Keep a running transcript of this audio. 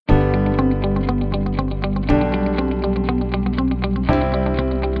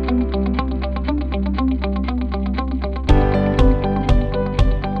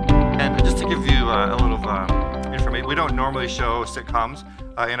normally show sitcoms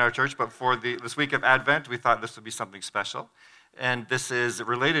in our church, but for this week of Advent, we thought this would be something special. And this is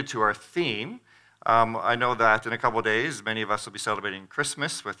related to our theme. I know that in a couple of days, many of us will be celebrating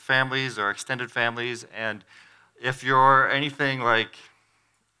Christmas with families or extended families. And if you're anything like,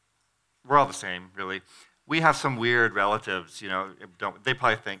 we're all the same, really. We have some weird relatives, they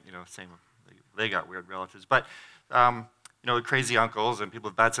probably think, same, they got weird relatives. But, crazy uncles and people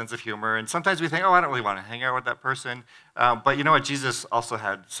with bad sense of humor. And sometimes we think, I don't really want to hang out with that person. But you know what? Jesus also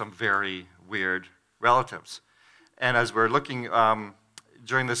had some very weird relatives. And as we're looking,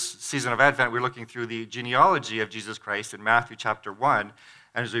 during this season of Advent, we're looking through the genealogy of Jesus Christ in Matthew chapter 1.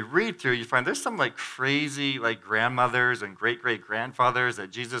 And as we read through, you find there's some crazy grandmothers and great-great-grandfathers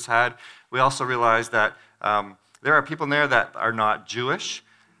that Jesus had. We also realize that there are people in there that are not Jewish.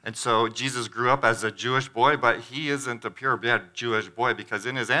 And so Jesus grew up as a Jewish boy, but he isn't a pure-blood Jewish boy because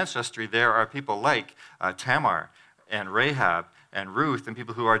in his ancestry there are people like Tamar and Rahab and Ruth and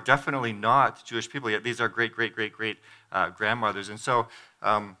people who are definitely not Jewish people, yet these are great-great-great-grandmothers. And so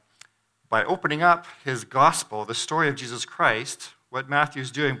by opening up his gospel, the story of Jesus Christ, what Matthew's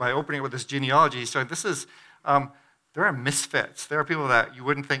doing by opening it with this genealogy, he's saying there are misfits. There are people that you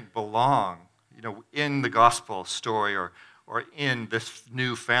wouldn't think belong, in the gospel story or in this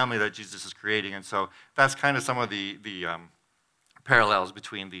new family that Jesus is creating. And so that's kind of some of the parallels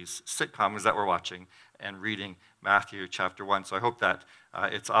between these sitcoms that we're watching and reading Matthew chapter 1. So I hope that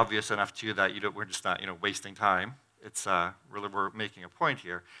it's obvious enough to you that we're just not wasting time. It's really we're making a point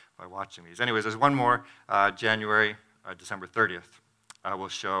here by watching these. Anyways, there's one more, December 30th. We'll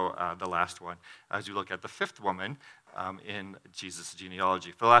show the last one as you look at the fifth woman in Jesus'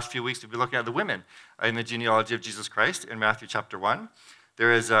 genealogy. For the last few weeks, we've been looking at the women in the genealogy of Jesus Christ in Matthew chapter 1.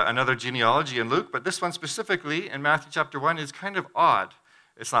 There is another genealogy in Luke, but this one specifically in Matthew chapter 1 is kind of odd.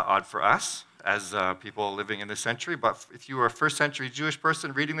 It's not odd for us as people living in this century, but if you were a first century Jewish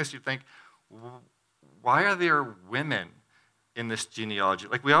person reading this, you'd think, why are there women in this genealogy?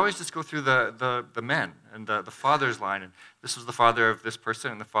 We always just go through the men and the father's line, and this was the father of this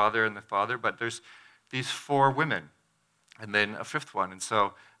person and the father, but there's these four women and then a fifth one, and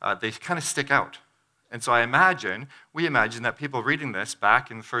so they kind of stick out. And so we imagine that people reading this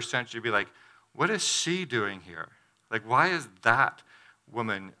back in the first century would be like, what is she doing here? Why is that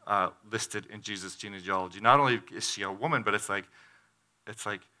woman listed in Jesus' genealogy? Not only is she a woman, but it's like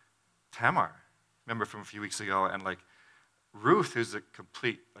Tamar, remember from a few weeks ago, and Ruth, who's a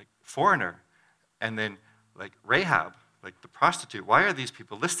complete foreigner, and then Rahab, the prostitute. Why are these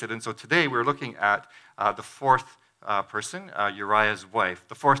people listed? And so today we're looking at the fourth person, Uriah's wife,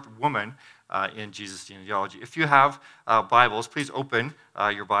 the fourth woman in Jesus' genealogy. If you have Bibles, please open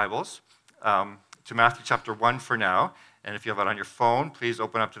your Bibles to Matthew chapter 1 for now. And if you have it on your phone, please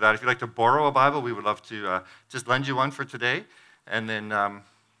open up to that. If you'd like to borrow a Bible, we would love to just lend you one for today. And then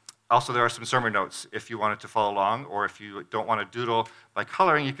also, there are some sermon notes if you wanted to follow along, or if you don't want to doodle by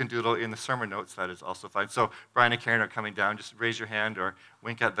coloring, you can doodle in the sermon notes. That is also fine. So Brian and Karen are coming down. Just raise your hand or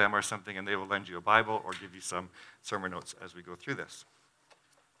wink at them or something, and they will lend you a Bible or give you some sermon notes as we go through this.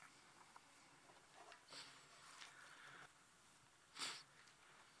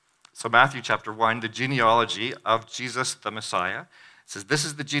 So Matthew chapter 1, the genealogy of Jesus the Messiah. It says, this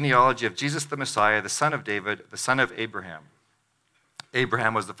is the genealogy of Jesus the Messiah, the son of David, the son of Abraham.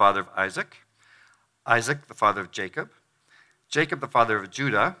 Abraham was the father of Isaac, Isaac the father of Jacob, Jacob the father of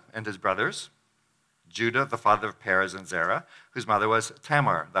Judah and his brothers, Judah the father of Perez and Zerah, whose mother was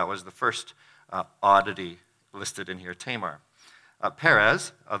Tamar. That was the first oddity listed in here, Tamar.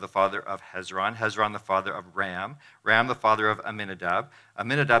 Perez, the father of Hezron, Hezron the father of Ram, Ram the father of Amminadab,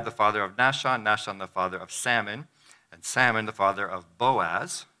 Amminadab the father of Nahshon, Nahshon the father of Salmon, and Salmon the father of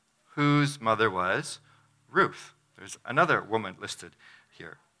Boaz, whose mother was Ruth. There's another woman listed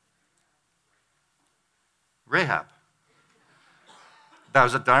here. Rahab. That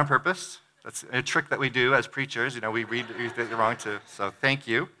was done on purpose. That's a trick that we do as preachers. We read it wrong too. So thank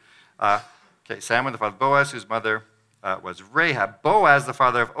you. Salmon, the father of Boaz, whose mother was Rahab. Boaz, the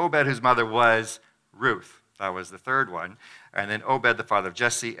father of Obed, whose mother was Ruth. That was the third one. And then Obed, the father of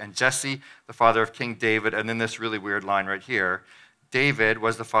Jesse, and Jesse, the father of King David. And then this really weird line right here. David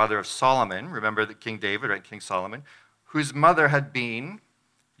was the father of Solomon. Remember that King David, right? King Solomon, whose mother had been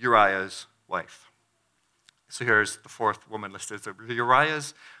Uriah's wife. So here's the fourth woman listed. So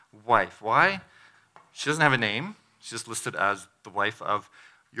Uriah's wife. Why? She doesn't have a name. She's just listed as the wife of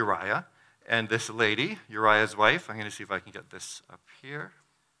Uriah. And this lady, Uriah's wife, I'm going to see if I can get this up here.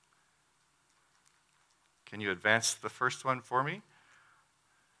 Can you advance the first one for me?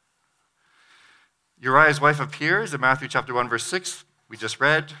 Uriah's wife appears in Matthew chapter 1, verse 6. We just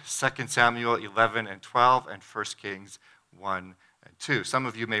read 2 Samuel 11 and 12 and 1 Kings 1 and 2. Some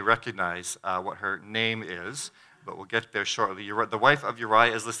of you may recognize what her name is, but we'll get there shortly. The wife of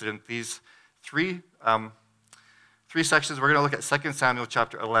Uriah is listed in these three sections. We're going to look at 2 Samuel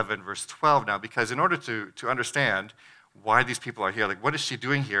chapter 11, verse 12 now, because in order to understand why these people are here, like what is she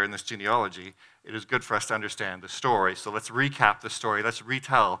doing here in this genealogy, it is good for us to understand the story. So let's recap the story. Let's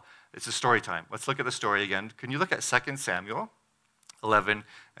retell. It's a story time. Let's look at the story again. Can you look at 2 Samuel 11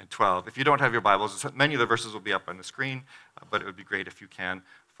 and 12? If you don't have your Bibles, many of the verses will be up on the screen, but it would be great if you can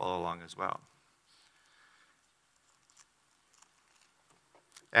follow along as well.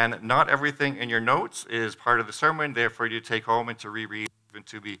 And not everything in your notes is part of the sermon, therefore you take home and to reread and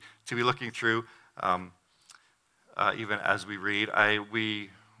to be looking through even as we read.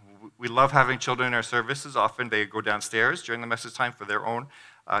 We love having children in our services. Often they go downstairs during the message time for their own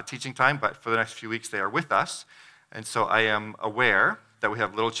teaching time, but for the next few weeks they are with us. And so I am aware that we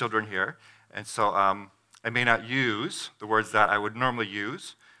have little children here, and so I may not use the words that I would normally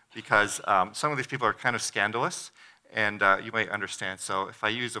use because some of these people are kind of scandalous, and you might understand. So if I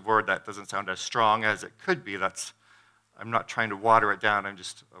use a word that doesn't sound as strong as it could be, I'm not trying to water it down. I'm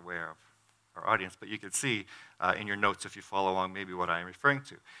just aware of our audience. But you can see in your notes, if you follow along, maybe what I'm referring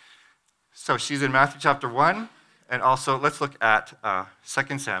to. So she's in Matthew chapter 1, and also let's look at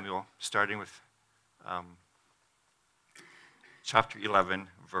 2 Samuel, starting with chapter 11,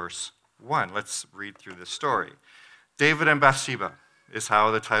 verse 1. Let's read through this story. David and Bathsheba is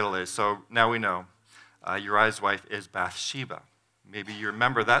how the title is. So now we know Uriah's wife is Bathsheba. Maybe you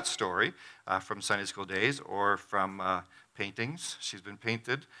remember that story from Sunday school days or from paintings. She's been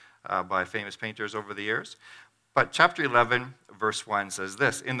painted by famous painters over the years. But chapter 11, verse 1 says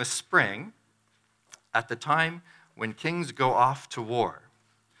this: In the spring, at the time when kings go off to war,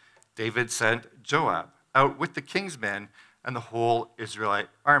 David sent Joab out with the king's men and the whole Israelite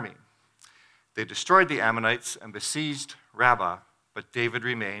army. They destroyed the Ammonites and besieged Rabbah, but David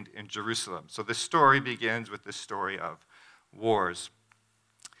remained in Jerusalem. So this story begins with this story of wars.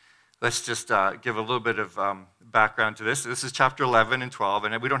 Let's just give a little bit of background to this. This is chapter 11 and 12,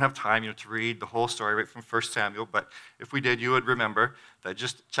 and we don't have time to read the whole story right from 1 Samuel, but if we did, you would remember that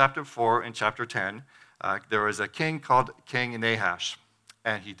just chapter 4 and chapter 10, there was a king called King Nahash,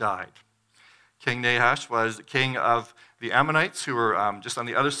 and he died. King Nahash was king of the Ammonites, who were just on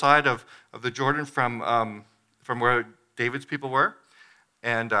the other side of the Jordan from where David's people were.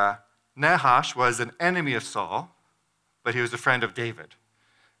 And Nahash was an enemy of Saul, but he was a friend of David.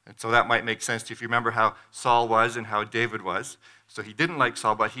 And so that might make sense to you if you remember how Saul was and how David was. So he didn't like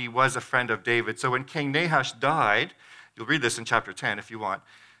Saul, but he was a friend of David. So when King Nahash died, you'll read this in chapter 10 if you want,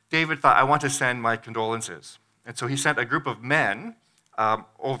 David thought, I want to send my condolences. And so he sent a group of men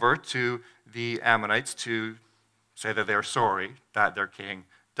over to the Ammonites to say that they're sorry that their king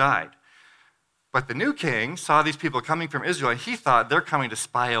died. But the new king saw these people coming from Israel, and he thought they're coming to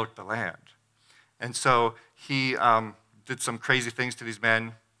spy out the land. And so he did some crazy things to these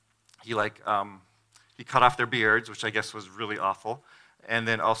men. He cut off their beards, which I guess was really awful, and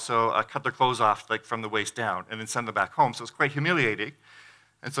then also cut their clothes off like from the waist down, and then send them back home. So it's quite humiliating.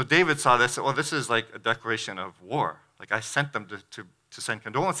 And so David saw this. Well, this is like a declaration of war. Like I sent them to send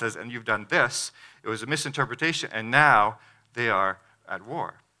condolences, and you've done this. It was a misinterpretation, and now they are at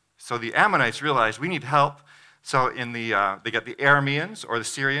war. So the Ammonites realized we need help. So they got the Arameans or the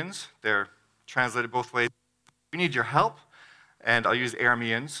Syrians. They're translated both ways. We need your help. And I'll use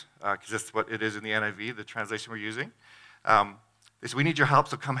Arameans because that's what it is in the NIV, the translation we're using. They say, we need your help,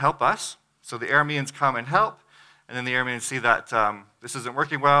 so come help us. So the Arameans come and help. And then the Arameans see that this isn't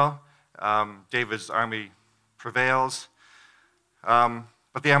working well. David's army prevails.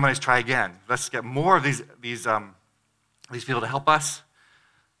 But the Ammonites try again. Let's get more of these people to help us.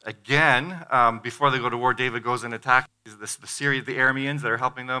 Again, before they go to war, David goes and attacks the Syrians, the Arameans that are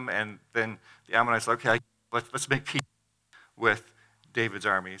helping them, and then the Ammonites are like, okay, let's make peace with David's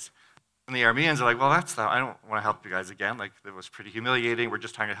armies. And the Arameans are like, well, I don't want to help you guys again. Like, it was pretty humiliating. We're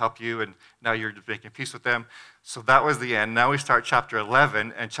just trying to help you, and now you're just making peace with them. So that was the end. Now we start chapter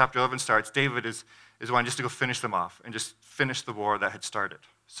 11, and chapter 11 starts. David is wanting just to go finish them off and just finish the war that had started.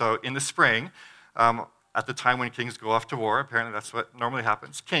 So in the spring, at the time when kings go off to war, apparently that's what normally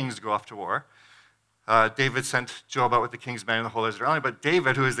happens. Kings go off to war. David sent Joab out with the king's men and the whole Israel army, but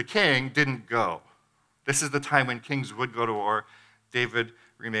David, who is the king, didn't go. This is the time when kings would go to war. David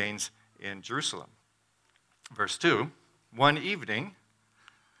remains in Jerusalem. Verse 2, one evening,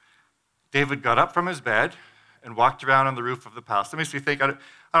 David got up from his bed and walked around on the roof of the palace. That makes me think, I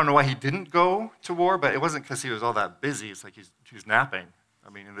don't know why he didn't go to war, but it wasn't because he was all that busy. It's like he's napping,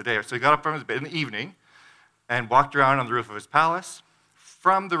 in the day. So he got up from his bed in the evening and walked around on the roof of his palace.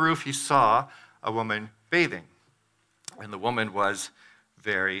 From the roof, he saw a woman bathing. and the woman was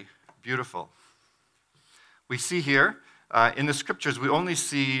very beautiful. We see here in the scriptures, we only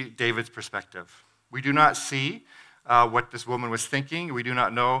see David's perspective. We do not see what this woman was thinking. We do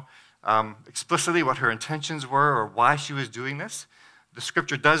not know explicitly what her intentions were or why she was doing this. The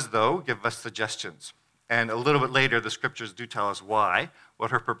scripture does, though, give us suggestions. And a little bit later, the scriptures do tell us why,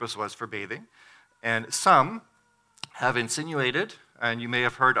 what her purpose was for bathing. And some have insinuated, and you may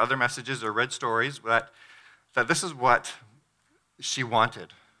have heard other messages or read stories, that this is what she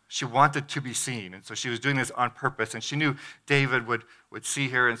wanted. She wanted to be seen, and so she was doing this on purpose, and she knew David would see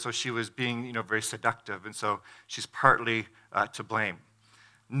her, and so she was being very seductive, and so she's partly to blame.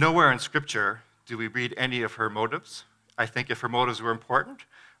 Nowhere in Scripture do we read any of her motives. I think if her motives were important,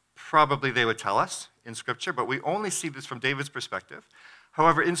 probably they would tell us in Scripture, but we only see this from David's perspective.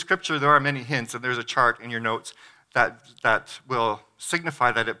 However, in Scripture, there are many hints, and there's a chart in your notes that will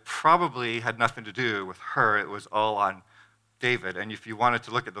signify that it probably had nothing to do with her. It was all on David. And if you wanted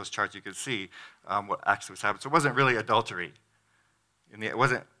to look at those charts, you could see what actually was happening. So it wasn't really adultery. It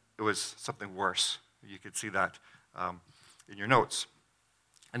was something worse. You could see that in your notes.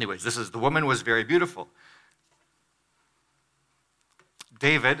 Anyways, the woman was very beautiful.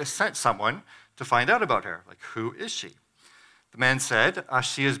 David sent someone to find out about her. Like, who is she? The man said,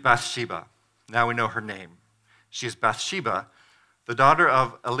 she is Bathsheba. Now we know her name. She is Bathsheba, the daughter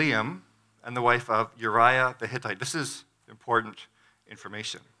of Eliam and the wife of Uriah the Hittite. This is important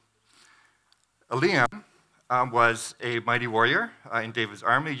information. Eliam was a mighty warrior in David's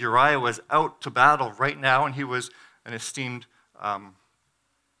army. Uriah was out to battle right now, and he was an esteemed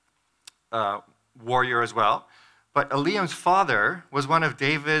warrior as well. But Eliam's father was one of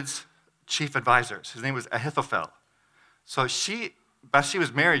David's chief advisors. His name was Ahithophel. So Bathsheba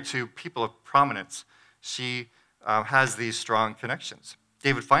was married to people of prominence. She has these strong connections.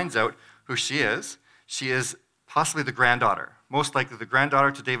 David finds out who she is. She is possibly the granddaughter, most likely the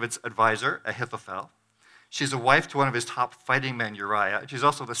granddaughter to David's advisor, Ahithophel. She's a wife to one of his top fighting men, Uriah. She's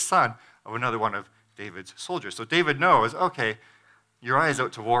also the son of another one of David's soldiers. So David knows, okay, Uriah's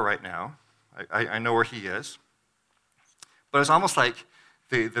out to war right now. I know where he is. But it's almost like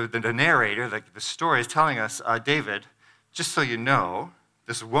the narrator, the story is telling us, David, just so you know,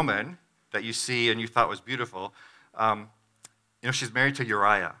 this woman that you see and you thought was beautiful, she's married to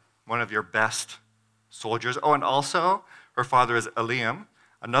Uriah, one of your best soldiers. Oh, and also, her father is Eliam,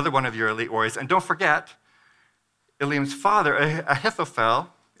 another one of your elite warriors. And don't forget, Eliam's father, Ahithophel,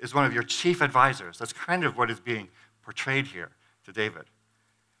 is one of your chief advisors. That's kind of what is being portrayed here to David.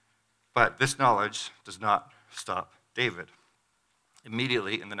 But this knowledge does not stop David.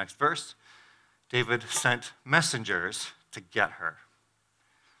 Immediately in the next verse, David sent messengers to get her.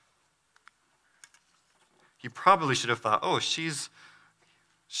 He probably should have thought, oh, she's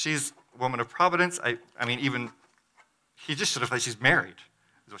a woman of providence. He just should have thought she's married,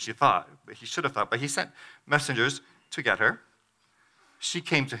 is what she thought. But he should have thought. But he sent messengers to get her. She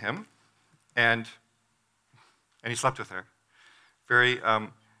came to him, and he slept with her.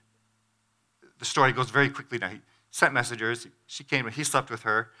 The story goes very quickly now. He sent messengers. She came, and he slept with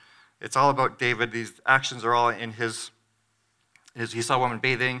her. It's all about David. These actions are all in his he saw a woman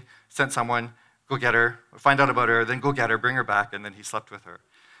bathing, sent someone, go get her, find out about her, then go get her, bring her back, and then he slept with her.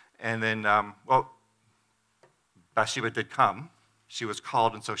 And then, Bathsheba did come. She was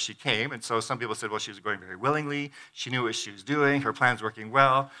called, and so she came. And so some people said, well, she was going very willingly. She knew what she was doing. Her plan's working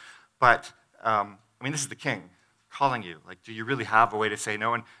well. But, this is the king calling you. Like, do you really have a way to say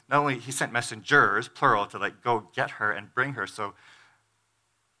no? And not only, he sent messengers, plural, to, go get her and bring her. So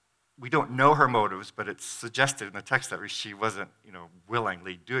we don't know her motives, but it's suggested in the text that she wasn't,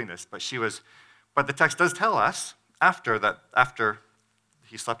 willingly doing this. But the text does tell us, after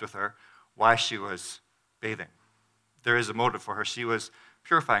he slept with her, why she was bathing. There is a motive for her. She was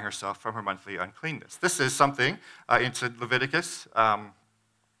purifying herself from her monthly uncleanness. This is something into Leviticus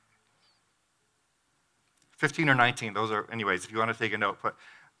 15 or 19. Those are, anyways, if you want to take a note, put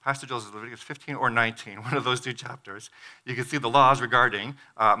Pastor Joel's Leviticus 15 or 19, one of those two chapters. You can see the laws regarding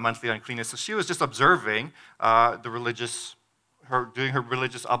monthly uncleanness. So she was just observing doing her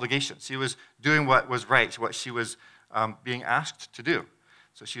religious obligations. She was doing what was right, what she was being asked to do.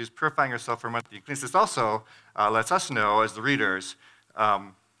 So she was purifying herself from monthly uncleanness. This also lets us know, as the readers,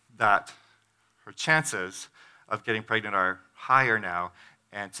 that her chances of getting pregnant are higher now.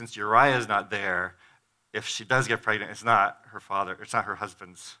 And since Uriah is not there, if she does get pregnant, it's not her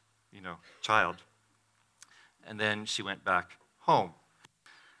husband's, child. And then she went back home.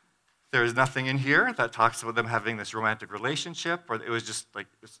 There is nothing in here that talks about them having this romantic relationship, or it was just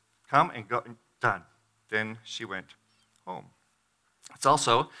come and go, and done. Then she went home. It's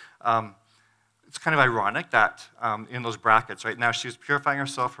also it's kind of ironic that in those brackets, right now she was purifying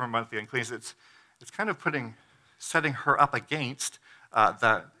herself from her monthly uncleanness. It's kind of setting her up against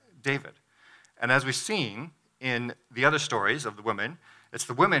David. And as we've seen in the other stories of the women, it's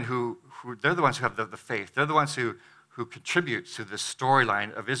the women who they're the ones who have the faith. They're the ones who contribute to the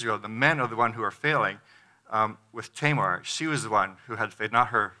storyline of Israel. The men are the one who are failing. With Tamar, she was the one who had faith, not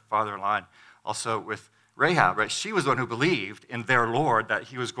her father-in-law. And also with Rahab, right? She was the one who believed in their Lord that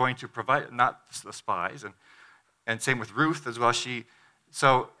he was going to provide, not the spies. And same with Ruth as well.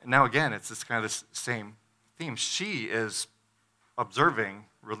 So now again, it's this kind of this same theme. She is observing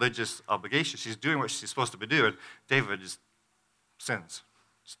religious obligations. She's doing what she's supposed to be doing. David just sins,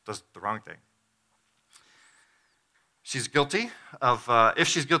 just does the wrong thing. She's guilty of, if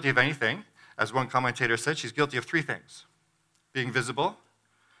she's guilty of anything, as one commentator said, she's guilty of three things: being visible,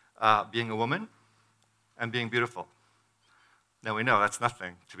 being a woman, and being beautiful. Now we know that's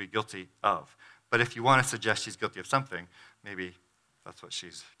nothing to be guilty of. But if you want to suggest she's guilty of something, maybe that's what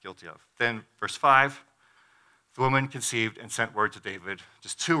she's guilty of. Then verse 5, the woman conceived and sent word to David.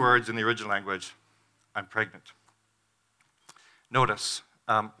 Just 2 words in the original language: I'm pregnant. Notice,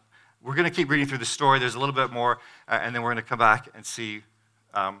 we're going to keep reading through the story. There's a little bit more, and then we're going to come back and see,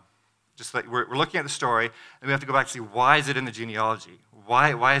 just like we're looking at the story, and we have to go back and see why is it in the genealogy?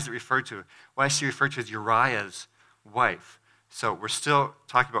 Why is it referred to? Why is she referred to as Uriah's wife? So we're still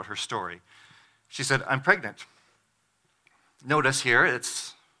talking about her story. She said, I'm pregnant. Notice here,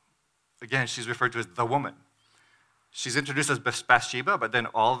 again, she's referred to as the woman. She's introduced as Bathsheba, but then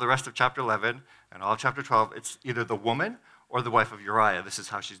all the rest of chapter 11 and all of chapter 12, it's either the woman or the wife of Uriah. This is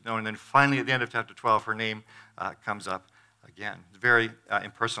how she's known. And then finally, at the end of chapter 12, her name comes up again. It's very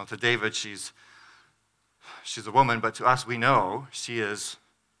impersonal. To David, she's a woman, but to us, we know she is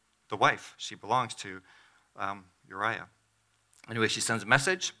the wife. She belongs to Uriah. Anyway, she sends a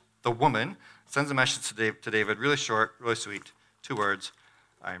message. The woman sends a message to David, really short, really sweet, 2 words: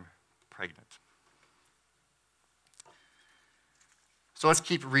 I'm pregnant. So let's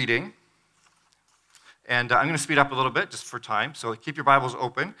keep reading. And I'm going to speed up a little bit just for time. So keep your Bibles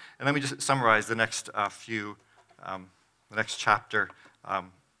open, and let me just summarize the next the next chapter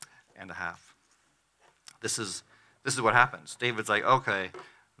and a half. This is what happens. David's like, okay,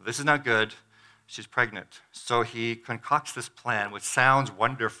 this is not good. She's pregnant. So he concocts this plan, which sounds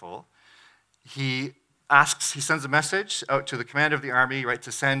wonderful. He sends a message out to the commander of the army, right,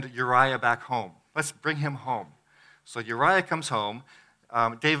 to send Uriah back home. Let's bring him home. So Uriah comes home.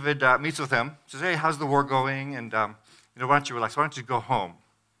 David meets with him, says, hey, how's the war going? And, why don't you relax? Why don't you go home,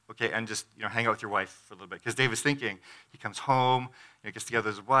 okay, and just, hang out with your wife for a little bit? Because David's thinking, he comes home, gets together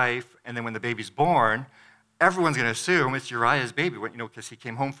with his wife, and then when the baby's born, everyone's going to assume it's Uriah's baby, because he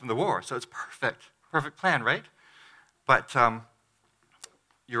came home from the war. So it's perfect plan, right? But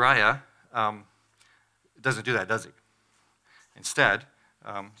Uriah doesn't do that, does he? Instead,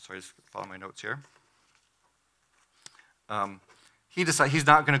 just follow my notes here. He decides he's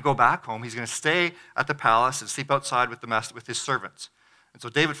not going to go back home. He's going to stay at the palace and sleep outside with his servants. And so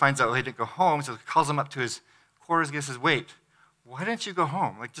David finds out he didn't go home, so he calls him up to his quarters and says, wait, why didn't you go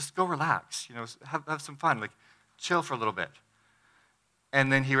home? Just go relax, have some fun, chill for a little bit.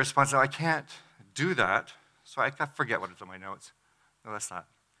 And then he responds, I can't do that. So I forget what it's on my notes. No, that's not.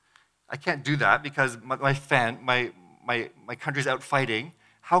 I can't do that because my country's out fighting.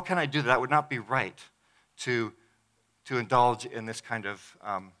 How can I do that? That would not be right to indulge in this kind of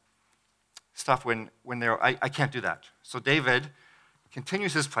stuff when I can't do that. So David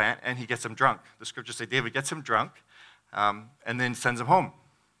continues his plan, and he gets him drunk. The scriptures say David gets him drunk and then sends him home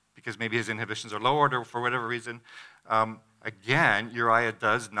because maybe his inhibitions are lowered or for whatever reason. Again, Uriah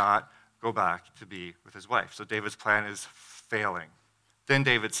does not go back to be with his wife. So David's plan is failing. Then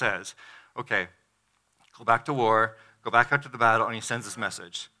David says, okay, go back to war, go back out to the battle, and he sends this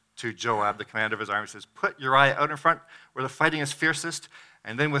message to Joab, the commander of his army. He says, put Uriah out in front where the fighting is fiercest,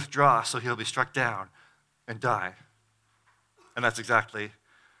 and then withdraw so he'll be struck down and die. And that's exactly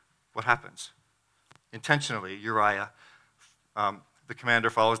what happens. Intentionally, Uriah, the commander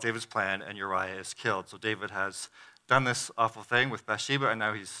follows David's plan, and Uriah is killed. So David has done this awful thing with Bathsheba, and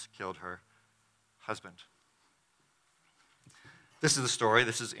now he's killed her husband. This is the story.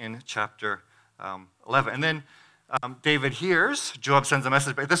 This is in chapter 11. And then David hears, Joab sends a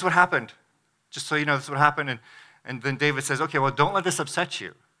message, but this is what happened. Just so you know, this is what happened. And then David says, okay, well, don't let this upset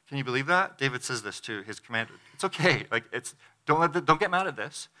you. Can you believe that? David says this to his commander. It's okay. Don't get mad at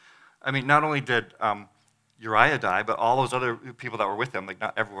this. I mean, not only did Uriah die, but all those other people that were with him,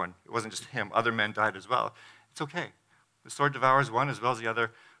 not everyone. It wasn't just him. Other men died as well. It's okay. The sword devours one as well as the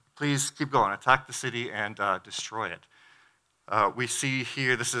other. Please keep going. Attack the city and destroy it. We see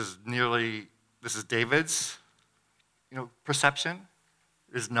here, this is nearly this is David's, perception.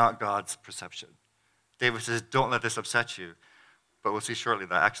 It is not God's perception. David says, don't let this upset you. But we'll see shortly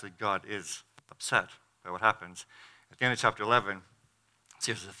that actually God is upset by what happens. At the end of chapter 11,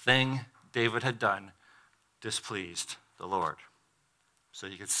 here's the thing David had done displeased the Lord. So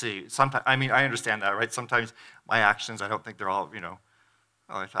you can see, sometimes, I understand that, right? Sometimes my actions, I don't think they're all,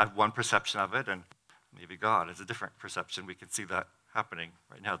 I have one perception of it, and maybe God has a different perception. We can see that happening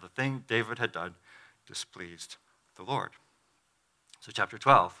right now. The thing David had done displeased the Lord. So chapter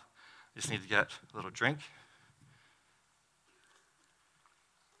 12, you just need to get a little drink.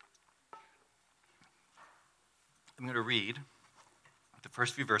 I'm going to read the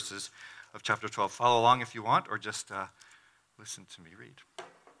first few verses of chapter 12. Follow along if you want, or just listen to me read.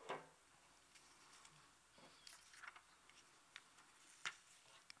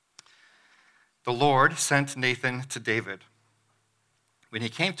 The Lord sent Nathan to David. When he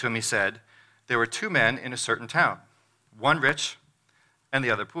came to him, he said, there were two men in a certain town, one rich and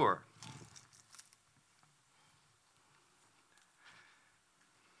the other poor.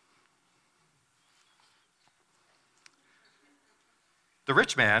 The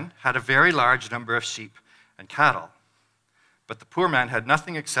rich man had a very large number of sheep and cattle, but the poor man had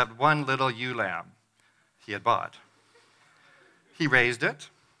nothing except one little ewe lamb he had bought. He raised it,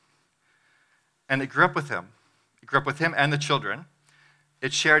 and it grew up with him. It grew up with him and the children.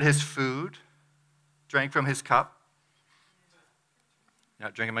 It shared his food, drank from his cup.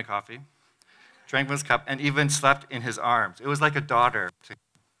 Not drinking my coffee. Drank from his cup, and even slept in his arms. It was like a daughter to him.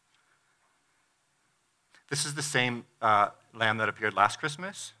 This is the same lamb that appeared last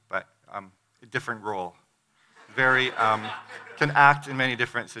Christmas, but a different role. Very, can act in many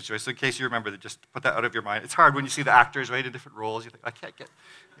different situations. So in case you remember, just put that out of your mind. It's hard when you see the actors, right, in different roles. You think, I can't get,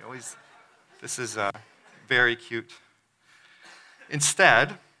 this is very cute.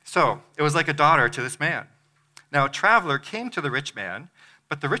 Instead, so it was like a daughter to this man. Now a traveler came to the rich man,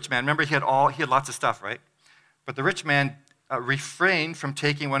 but the rich man, remember he had lots of stuff, right? But the rich man refrained from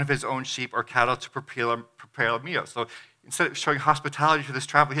taking one of his own sheep or cattle to prepare a meal. So instead of showing hospitality to this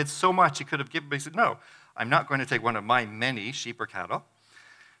traveler, he had so much he could have given, but he said, no, I'm not going to take one of my many sheep or cattle.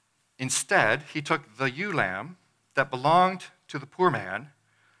 Instead, he took the ewe lamb that belonged to the poor man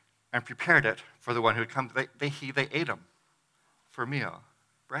and prepared it for the one who had come. They ate him for a meal,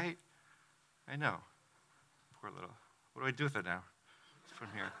 right? I know. Poor little. What do I do with it now? It's from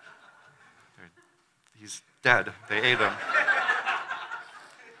here. He's dead. They ate him.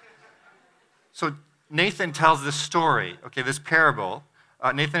 So Nathan tells this story, this parable.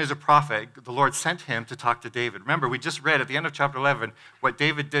 Nathan is a prophet. The Lord sent him to talk to David. Remember, we just read at the end of chapter 11, what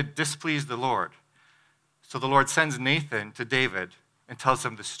David did displeased the Lord. So the Lord sends Nathan to David and tells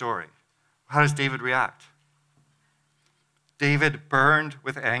him the story. How does David react? David burned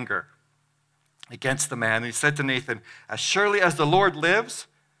with anger against the man. And he said to Nathan, as surely as the Lord lives,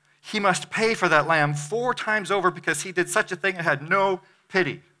 he must pay for that lamb 4 times over because he did such a thing and had no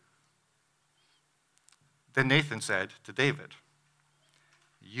pity. Then Nathan said to David,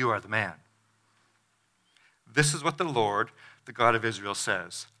 you are the man. This is what the Lord, the God of Israel,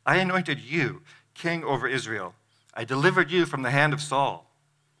 says. I anointed you king over Israel. I delivered you from the hand of Saul.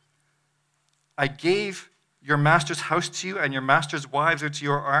 I gave your master's house to you, and your master's wives into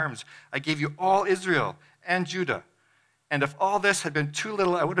your arms. I gave you all Israel and Judah. And if all this had been too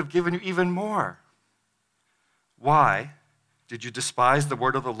little, I would have given you even more. Why did you despise the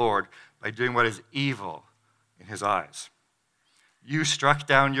word of the Lord by doing what is evil in his eyes? You struck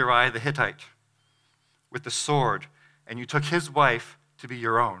down Uriah the Hittite with the sword, and you took his wife to be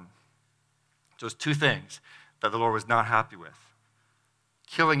your own. So it's 2 things that the Lord was not happy with: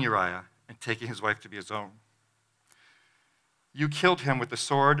 killing Uriah and taking his wife to be his own. You killed him with the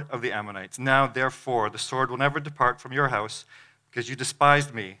sword of the Ammonites. Now, therefore, the sword will never depart from your house, because you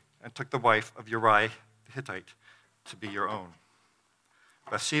despised me and took the wife of Uriah the Hittite to be your own.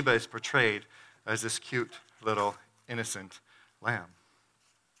 Bathsheba is portrayed as this cute little innocent lamb.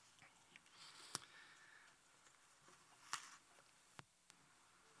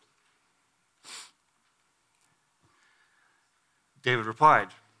 David replied.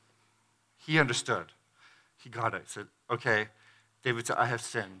 He understood. He got it. He said, okay, David said, I have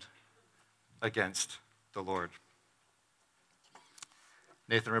sinned against the Lord.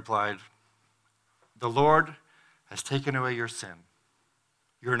 Nathan replied, the Lord has taken away your sin.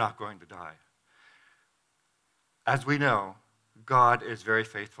 You're not going to die. As we know, God is very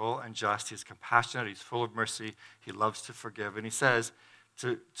faithful and just. He's compassionate. He's full of mercy. He loves to forgive. And he says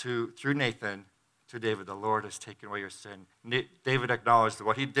through Nathan to David, the Lord has taken away your sin. David acknowledged that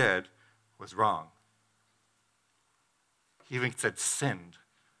what he did was wrong. He even said sinned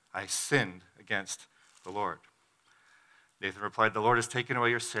I sinned against the Lord. Nathan replied, the Lord has taken away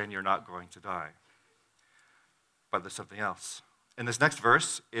your sin. You're not going to die. But there's something else. And this next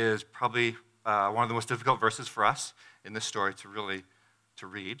verse is probably one of the most difficult verses for us in this story to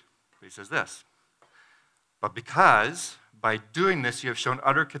read. But he says this, but because by doing this you have shown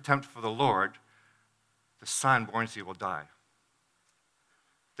utter contempt for the Lord, the son born to you will die.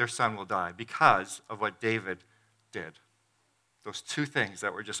 Their son will die because of what David did. Those two things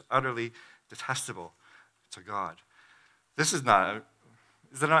that were just utterly detestable to God. Is it not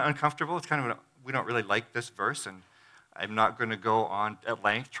uncomfortable? It's kind of, we don't really like this verse, and I'm not going to go on at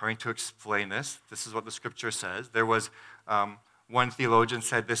length trying to explain this. This is what the scripture says. There was one theologian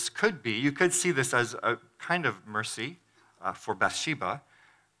said you could see this as a kind of mercy for Bathsheba,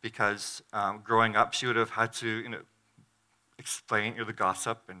 because growing up she would have had to explain the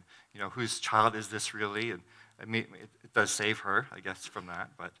gossip and whose child is this really, and it does save her, I guess, from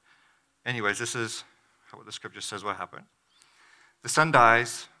that. But anyways, this is what the scripture says what happened. The son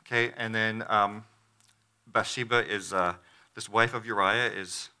dies, okay, and then Bathsheba is, this wife of Uriah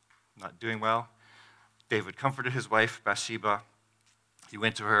is not doing well. David comforted his wife, Bathsheba. He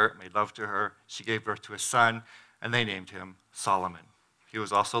went to her, made love to her. She gave birth to a son, and they named him Solomon. He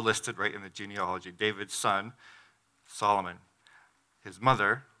was also listed right in the genealogy. David's son, Solomon. His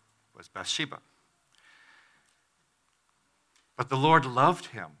mother was Bathsheba. But the Lord loved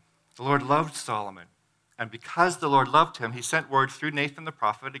him. The Lord loved Solomon. And because the Lord loved him, he sent word through Nathan the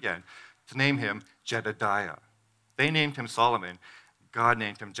prophet again to name him Jedediah. They named him Solomon. God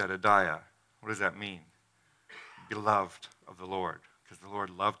named him Jedediah. What does that mean? Beloved of the Lord, because the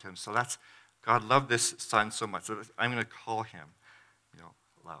Lord loved him. So God loved this son so much. So I'm going to call him,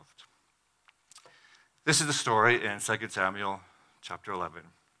 loved. This is the story in 2 Samuel chapter 11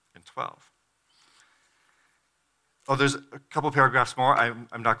 and 12. Oh, there's a couple paragraphs more. I'm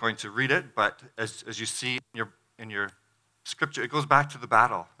not going to read it, but as you see in your scripture, it goes back to the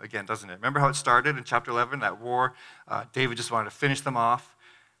battle again, doesn't it? Remember how it started in chapter 11, that war? David just wanted to finish them off.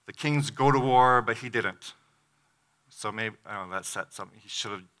 The kings go to war, but he didn't. So maybe, I don't know, that set something. He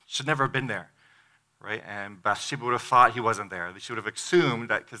should never have been there, right? And Bathsheba would have thought he wasn't there. She would have assumed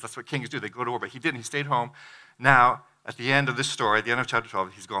that, because that's what kings do, they go to war, but he didn't. He stayed home. Now, at the end of this story, at the end of chapter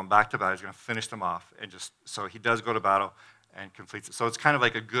 12, he's going back to battle. He's going to finish them off. So he does go to battle and completes it. So it's kind of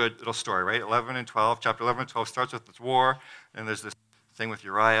like a good little story, right? 11 and 12, chapter 11 and 12 starts with this war, and there's this thing with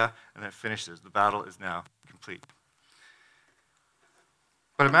Uriah, and then it finishes. The battle is now complete.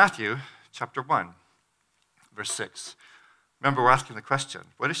 But in Matthew chapter 1, verse 6, remember we're asking the question,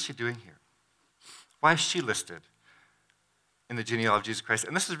 what is she doing here? Why is she listed in the genealogy of Jesus Christ?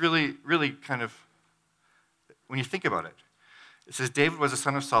 And this is really, really kind of, when you think about it, it says David was a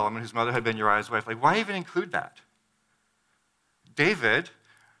son of Solomon, whose mother had been Uriah's wife. Like, why even include that? David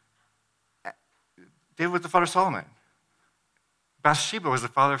was the father of Solomon. Bathsheba was the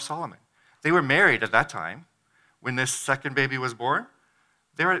father of Solomon. They were married at that time when this second baby was born.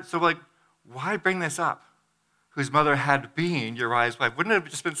 Why bring this up? Whose mother had been Uriah's wife. Wouldn't it have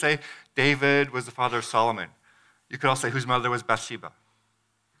just been say, David was the father of Solomon? You could also say whose mother was Bathsheba.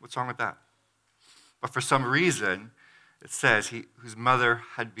 What's wrong with that? But for some reason, it says whose mother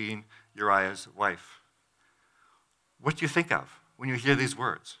had been Uriah's wife. What do you think of when you hear these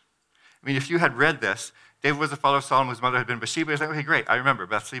words? I mean, if you had read this, David was the father of Solomon, whose mother had been Bathsheba, it's like, okay, great, I remember.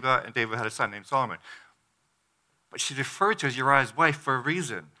 Bathsheba and David had a son named Solomon. But she's referred to as Uriah's wife for a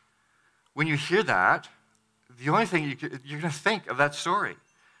reason. When you hear that, the only thing you're going to think of that story.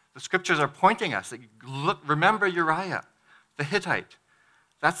 The scriptures are pointing us that remember Uriah, the Hittite.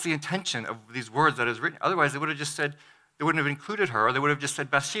 That's the intention of these words that is written. Otherwise, they would have just said, they wouldn't have included her, or they would have just said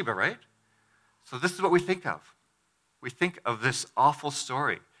Bathsheba, right? So this is what we think of. We think of this awful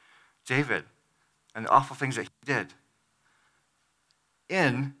story, David, and the awful things that he did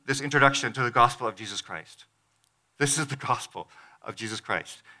in this introduction to the gospel of Jesus Christ. This is the gospel of Jesus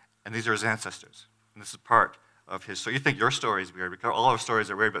Christ, and these are his ancestors, and this is part of his. So you think your story is weird, because all our stories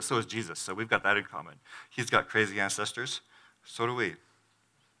are weird, but so is Jesus, so we've got that in common. He's got crazy ancestors, so do we.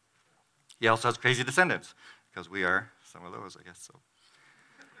 He also has crazy descendants, because we are some of those, I guess so.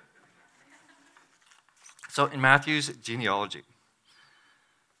 So in Matthew's genealogy,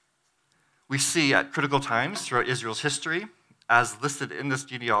 we see at critical times throughout Israel's history, as listed in this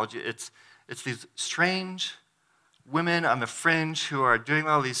genealogy, it's these strange women on the fringe who are doing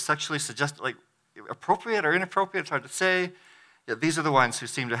all these sexually suggestive, like appropriate or inappropriate, it's hard to say. Yet these are the ones who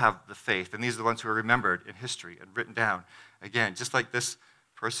seem to have the faith, and these are the ones who are remembered in history and written down. Again, just like this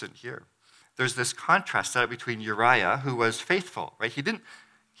person here. There's this contrast set up between Uriah, who was faithful, right?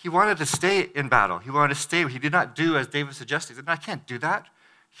 He wanted to stay in battle. He wanted to stay. He did not do as David suggested. He said, no, I can't do that.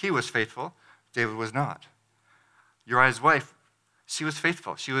 He was faithful. David was not. Uriah's wife, she was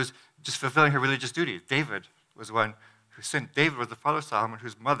faithful. She was just fulfilling her religious duties. David was the one who sinned. David was the father of Solomon,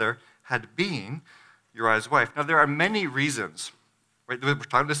 whose mother had been Uriah's wife. Now, there are many reasons. Right?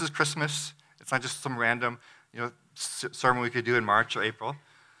 This is Christmas. It's not just some random, sermon we could do in March or April.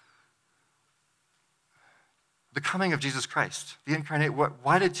 The coming of Jesus Christ, the incarnate.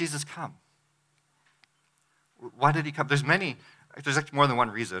 Why did Jesus come? Why did he come? There's actually more than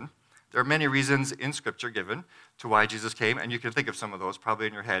one reason. There are many reasons in Scripture given to why Jesus came, and you can think of some of those probably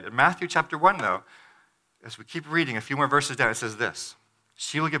in your head. In Matthew chapter 1, though, as we keep reading a few more verses down, it says this: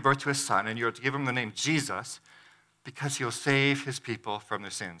 "She will give birth to a son, and you are to give him the name Jesus, because he will save his people from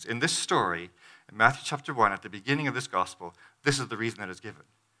their sins." In this story, in Matthew chapter 1, at the beginning of this gospel, this is the reason that is given.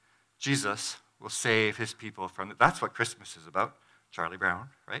 Jesus will save his people from... That's what Christmas is about. Charlie Brown,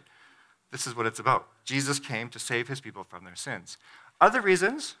 right? This is what it's about. Jesus came to save his people from their sins. Other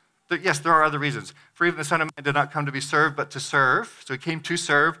reasons... Yes, there are other reasons. For even the Son of Man did not come to be served, but to serve. So he came to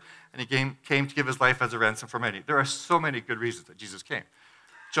serve, and he came to give his life as a ransom for many. There are so many good reasons that Jesus came.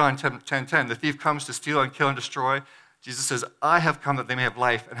 John 10:10, "The thief comes to steal and kill and destroy." Jesus says, "I have come that they may have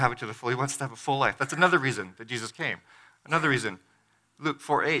life and have it to the full." He wants to have a full life. That's another reason that Jesus came. Another reason, Luke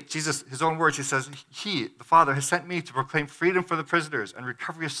 4:8, Jesus, his own words, he says, "He, the Father, has sent me to proclaim freedom for the prisoners and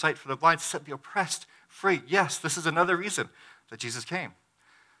recovery of sight for the blind, to set the oppressed free." Yes, this is another reason that Jesus came.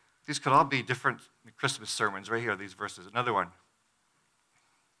 These could all be different Christmas sermons right here, these verses. Another one.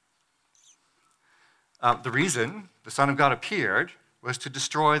 The reason the Son of God appeared was to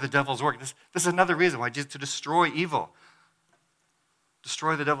destroy the devil's work. This is another reason why Jesus, to destroy evil.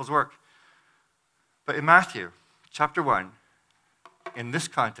 Destroy the devil's work. But in Matthew chapter 1, in this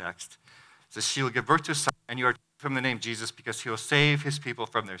context, it says, "She will give birth to a son, and you are to give him the name Jesus, because he will save his people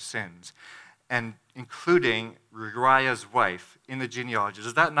from their sins." And including Uriah's wife in the genealogy.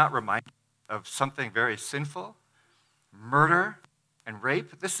 Does that not remind you of something very sinful? Murder and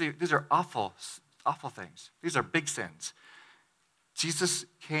rape? These are awful, awful things. These are big sins. Jesus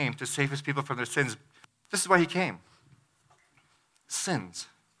came to save his people from their sins. This is why he came. Sins.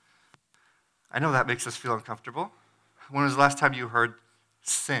 I know that makes us feel uncomfortable. When was the last time you heard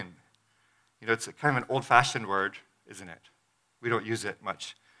sin? It's kind of an old-fashioned word, isn't it? We don't use it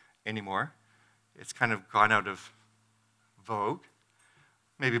much anymore. It's kind of gone out of vogue.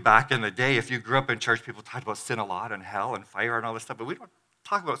 Maybe back in the day, if you grew up in church, people talked about sin a lot and hell and fire and all this stuff, but we don't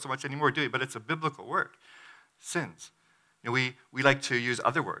talk about it so much anymore, do we? But it's a biblical word. Sins. We like to use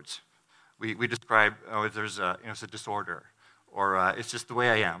other words. We describe, it's a disorder, or it's just the way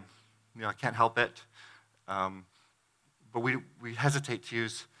I am. I can't help it. But we hesitate to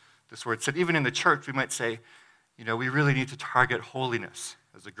use this word. So even in the church, we might say, we really need to target holiness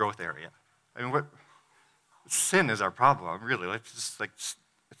as a growth area. I mean, sin is our problem, really.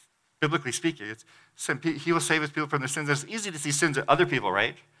 Biblically speaking, it's sin. He will save his people from their sins. It's easy to see sins in other people,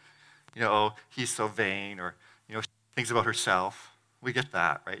 right? He's so vain, or, she thinks about herself. We get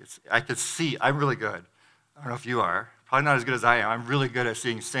that, right? I could see, I'm really good. I don't know if you are. Probably not as good as I am. I'm really good at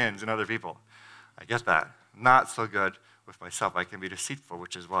seeing sins in other people. I get that. Not so good with myself. I can be deceitful,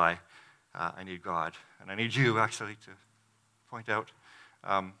 which is why I need God. And I need you, actually, to point out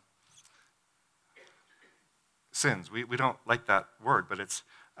sins. We don't like that word, but it's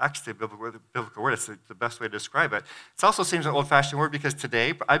actually a biblical word. It's the best way to describe it. It also seems an old-fashioned word because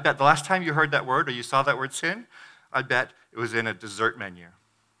today, I bet the last time you heard that word or you saw that word sin, I bet it was in a dessert menu.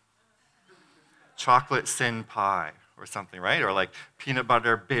 Chocolate sin pie or something, right? Or like peanut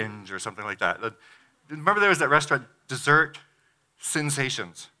butter binge or something like that. Remember there was that restaurant, Dessert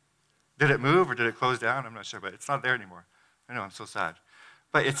Sensations. Did it move or did it close down? I'm not sure, but it's not there anymore. I know, I'm so sad.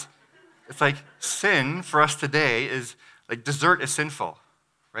 But it's like sin for us today is like dessert is sinful,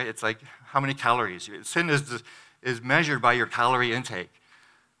 right? It's like how many calories. Sin is measured by your calorie intake.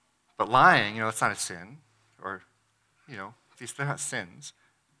 But lying, it's not a sin. Or, they're not sins.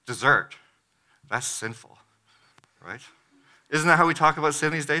 Dessert, that's sinful, right? Isn't that how we talk about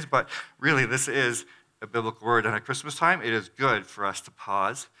sin these days? But really, this is a biblical word. And at Christmas time, it is good for us to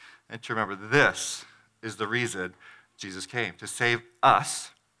pause and to remember this is the reason Jesus came, to save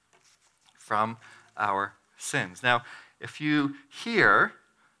us from our sins. Now, if you hear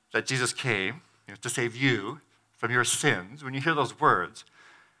that Jesus came to save you from your sins, when you hear those words,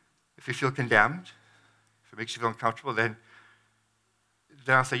 if you feel condemned, if it makes you feel uncomfortable, then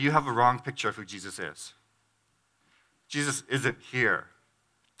I'll say you have a wrong picture of who Jesus is. Jesus isn't here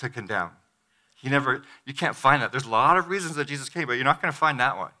to condemn. You can't find that. There's a lot of reasons that Jesus came, but you're not going to find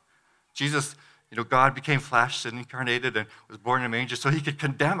that one. Jesus, God became flesh and incarnated and was born in a manger so he could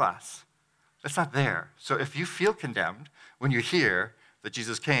condemn us. That's not there. So if you feel condemned when you hear that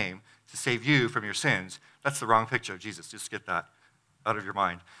Jesus came to save you from your sins, that's the wrong picture of Jesus. Just get that out of your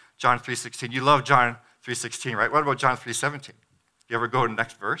mind. John 3:16. You love John 3:16, right? What about John 3:17? You ever go to the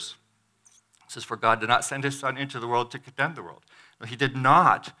next verse? It says, for God did not send his Son into the world to condemn the world. No, he did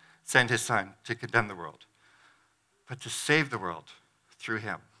not send his Son to condemn the world, but to save the world through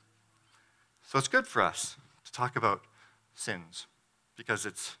him. So it's good for us to talk about sins because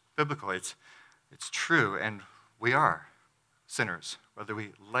it's biblical, it's true, and we are sinners, whether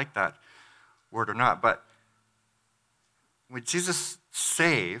we like that word or not. But when Jesus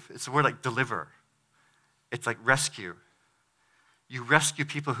save, it's a word like deliver. It's like rescue. You rescue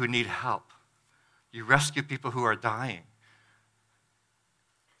people who need help. You rescue people who are dying.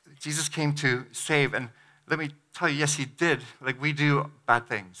 Jesus came to save, and let me tell you, yes, he did. Like, we do bad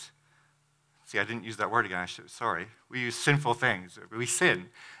things. See, I didn't use that word again. Sorry. We use sinful things. We sin,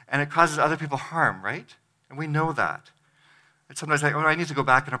 and it causes other people harm, right? And we know that. And sometimes I need to go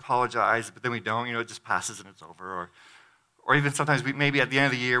back and apologize, but then we don't. It just passes and it's over. Or even sometimes maybe at the end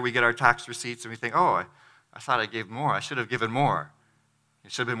of the year, we get our tax receipts and we think, oh, I thought I gave more. I should have given more. You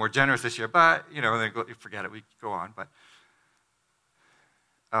should have been more generous this year, but, then you forget it. We go on. But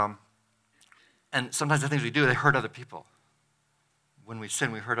and sometimes the things we do, they hurt other people. When we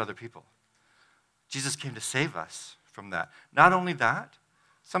sin, we hurt other people. Jesus came to save us from that. Not only that,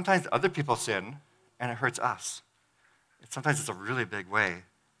 sometimes other people sin, and it hurts us. Sometimes it's a really big way.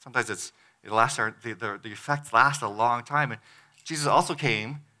 Sometimes the effects last a long time. And Jesus also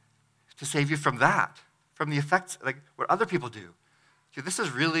came to save you from that, from the effects, like what other people do. See, this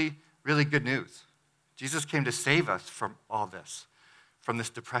is really, really good news. Jesus came to save us from all this, from this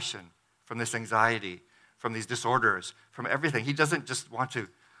depression, from this anxiety, from these disorders, from everything. He doesn't just want to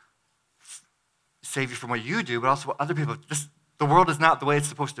save you from what you do, but also what other people. The world is not the way it's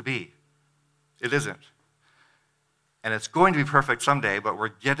supposed to be. It isn't. And it's going to be perfect someday, but we're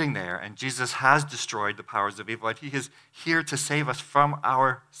getting there, and Jesus has destroyed the powers of evil, and he is here to save us from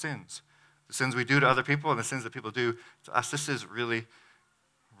our sins. The sins we do to other people and the sins that people do to us. This is really,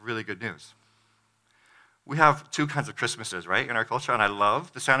 really good news. We have two kinds of Christmases, right, in our culture, and I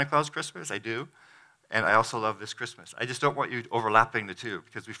love the Santa Claus Christmas, I do, and I also love this Christmas. I just don't want you overlapping the two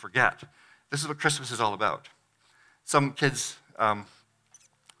because we forget. This is what Christmas is all about. Some kids,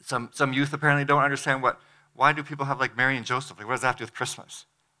 some youth apparently don't understand why do people have like Mary and Joseph? Like, what does that have to do with Christmas,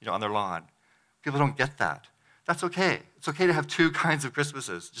 on their lawn? People don't get that. That's okay. It's okay to have two kinds of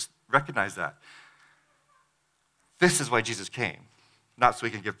Christmases. Just recognize that. This is why Jesus came. Not so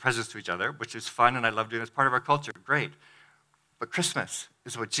we can give presents to each other, which is fun and I love doing it. It's part of our culture. Great. But Christmas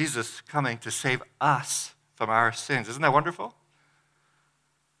is what Jesus coming to save us from our sins. Isn't that wonderful?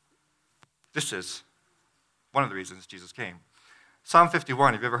 This is one of the reasons Jesus came. Psalm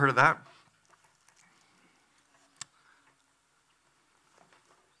 51, have you ever heard of that?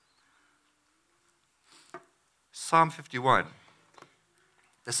 Psalm 51.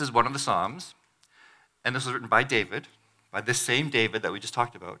 This is one of the Psalms, and this was written by David, by this same David that we just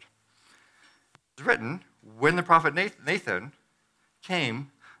talked about. It was written when the prophet Nathan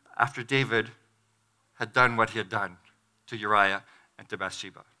came after David had done what he had done to Uriah and to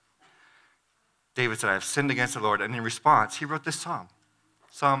Bathsheba. David said, I have sinned against the Lord, and in response, he wrote this psalm,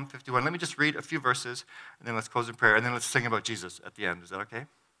 Psalm 51. Let me just read a few verses, and then let's close in prayer, and then let's sing about Jesus at the end. Is that okay?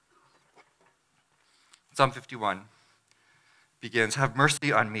 Psalm 51 begins, have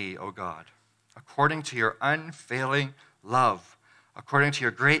mercy on me, O God, according to your unfailing love, according to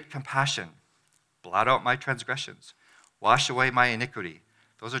your great compassion. Blot out my transgressions. Wash away my iniquity.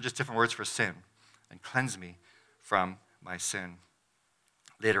 Those are just different words for sin. And cleanse me from my sin.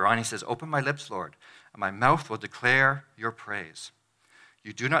 Later on, he says, open my lips, Lord, and my mouth will declare your praise.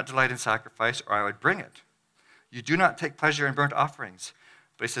 You do not delight in sacrifice, or I would bring it. You do not take pleasure in burnt offerings.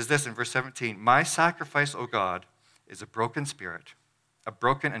 But he says this in verse 17, my sacrifice, O God, is a broken spirit, a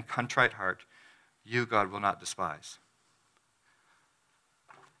broken and contrite heart. You, God, will not despise.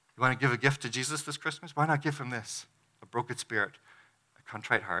 You want to give a gift to Jesus this Christmas? Why not give him this? A broken spirit, a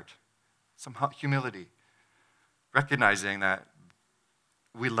contrite heart, some humility, recognizing that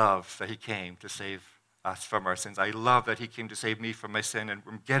we love that he came to save us from our sins. I love that he came to save me from my sin, and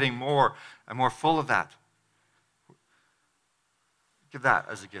I'm getting more and more full of that. Give that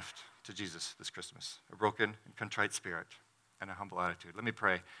as a gift to Jesus this Christmas, a broken and contrite spirit and a humble attitude. Let me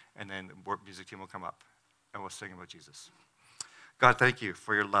pray, and then the music team will come up, and we'll sing about Jesus. God, thank you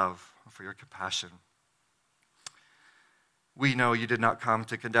for your love, for your compassion. We know you did not come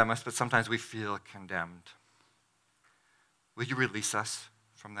to condemn us, but sometimes we feel condemned. Will you release us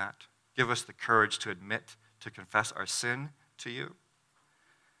from that? Give us the courage to admit, to confess our sin to you.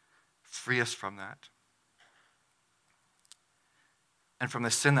 Free us from that. and from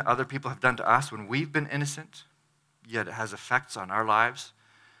the sin that other people have done to us when we've been innocent, yet it has effects on our lives.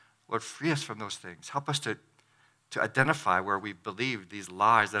 Lord, free us from those things. Help us to identify where we believed these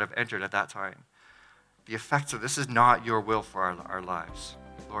lies that have entered at that time. The effects of this is not your will for our lives.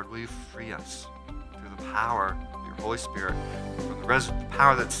 Lord, will you free us through the power of your Holy Spirit, from the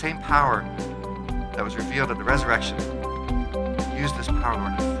power, that same power that was revealed at the resurrection. Use this power,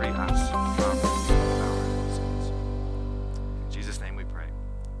 Lord, to free us.